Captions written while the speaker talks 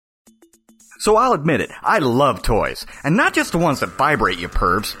So I'll admit it, I love toys. And not just the ones that vibrate, you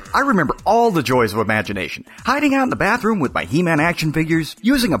pervs. I remember all the joys of imagination. Hiding out in the bathroom with my He-Man action figures,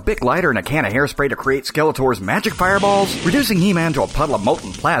 using a Bic lighter and a can of hairspray to create Skeletor's magic fireballs, reducing He-Man to a puddle of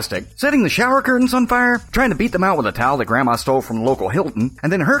molten plastic, setting the shower curtains on fire, trying to beat them out with a towel that Grandma stole from the local Hilton,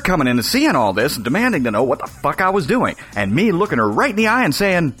 and then her coming in and seeing all this and demanding to know what the fuck I was doing, and me looking her right in the eye and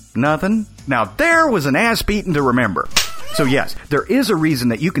saying, nothing. Now there was an ass beating to remember. So yes, there is a reason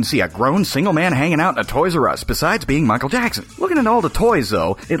that you can see a grown single man hanging out in a Toys R Us besides being Michael Jackson. Looking at all the toys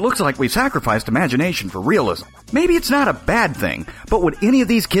though, it looks like we've sacrificed imagination for realism. Maybe it's not a bad thing, but would any of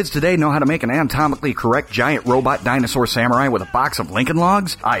these kids today know how to make an anatomically correct giant robot dinosaur samurai with a box of Lincoln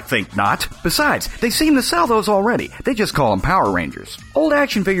Logs? I think not. Besides, they seem to sell those already. They just call them Power Rangers. Old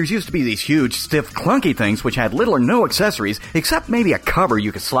action figures used to be these huge, stiff, clunky things which had little or no accessories except maybe a cover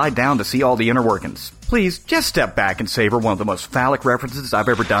you could slide down to see all the inner workings. Please, just step back and savor one of the most phallic references I've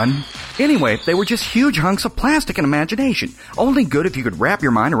ever done. Anyway, they were just huge hunks of plastic and imagination. Only good if you could wrap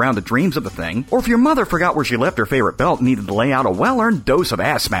your mind around the dreams of the thing, or if your mother forgot where she left her favorite belt and needed to lay out a well-earned dose of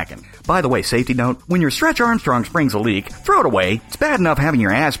ass smacking. By the way, safety note, when your Stretch Armstrong springs a leak, throw it away. It's bad enough having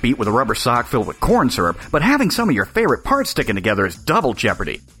your ass beat with a rubber sock filled with corn syrup, but having some of your favorite parts sticking together is double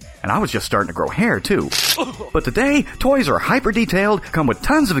jeopardy. And I was just starting to grow hair, too. But today, toys are hyper-detailed, come with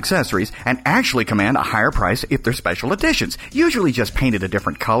tons of accessories, and actually command a higher price if they're special editions, usually just painted a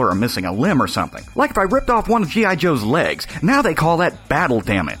different color or missing a limb or something. Like if I ripped off one of G.I. Joe's legs, now they call that battle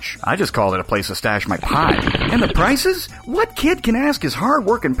damage. I just call it a place to stash my pie. And the prices? What kid can ask his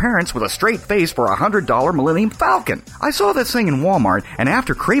hard-working parents with a straight face for a $100 Millennium Falcon? I saw this thing in Walmart, and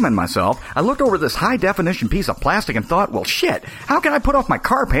after creaming myself, I looked over this high-definition piece of plastic and thought, well shit, how can I put off my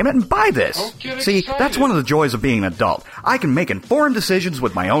car payment and buy this? See, that's one of the joys of being an adult. I can make informed decisions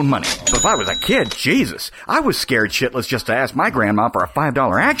with my own money. But if I was a kid, Jesus, I was scared shitless just to ask my grandma for a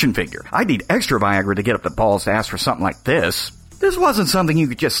 $5 action figure. I'd need extra Viagra to get up the balls to ask for something like this. This wasn't something you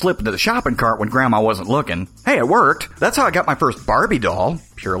could just slip into the shopping cart when Grandma wasn't looking. Hey, it worked. That's how I got my first Barbie doll.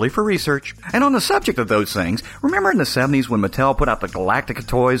 Purely for research. And on the subject of those things, remember in the 70s when Mattel put out the Galactica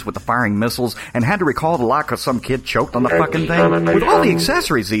toys with the firing missiles and had to recall the lot because some kid choked on the fucking thing? With all the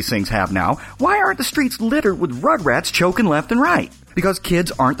accessories these things have now, why aren't the streets littered with Rugrats choking left and right? Because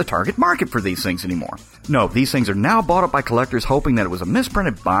kids aren't the target market for these things anymore. No, these things are now bought up by collectors hoping that it was a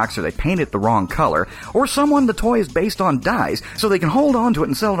misprinted box or they painted it the wrong color, or someone the toy is based on dies, so they can hold on to it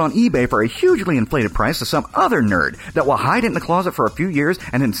and sell it on eBay for a hugely inflated price to some other nerd that will hide it in the closet for a few years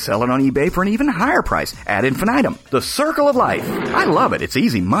and then sell it on eBay for an even higher price, ad infinitum. The circle of life. I love it. It's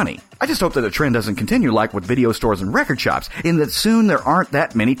easy money. I just hope that the trend doesn't continue like with video stores and record shops, in that soon there aren't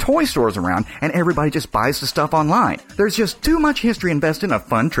that many toy stores around and everybody just buys the stuff online. There's just too much history invested in a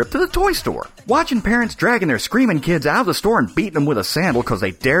fun trip to the toy store. Watching parents dragging their screaming kids out of the store and beating them with a sandal because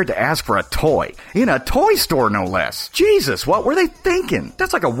they dared to ask for a toy. In a toy store, no less. Jesus, what were they thinking?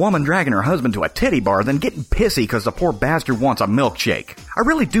 That's like a woman dragging her husband to a titty bar, then getting pissy because the poor bastard wants a milkshake. I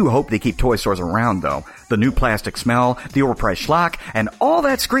really do hope they keep toy stores around, though. The new plastic smell, the overpriced schlock, and all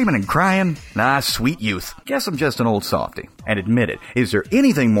that screaming and crying. Ah, sweet youth. Guess I'm just an old softy. And admit it, is there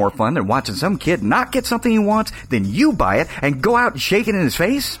anything more fun than watching some kid not get something he wants, then you buy it and go out and shake it in his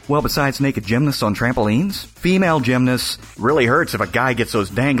face? Well, besides naked gymnasts on trampolines, female gymnasts, really hurts if a guy gets those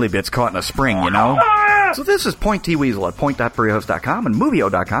dangly bits caught in a spring, you know? So this is Point T Weasel at point.freehost.com and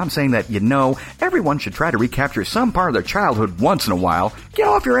Movio.com saying that, everyone should try to recapture some part of their childhood once in a while. Get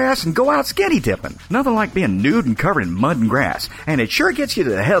off your ass and go out skinny dipping. Nothing like being nude and covered in mud and grass. And it sure gets you to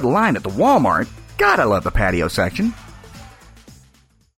the head of the line at the Walmart. God, I love the patio section.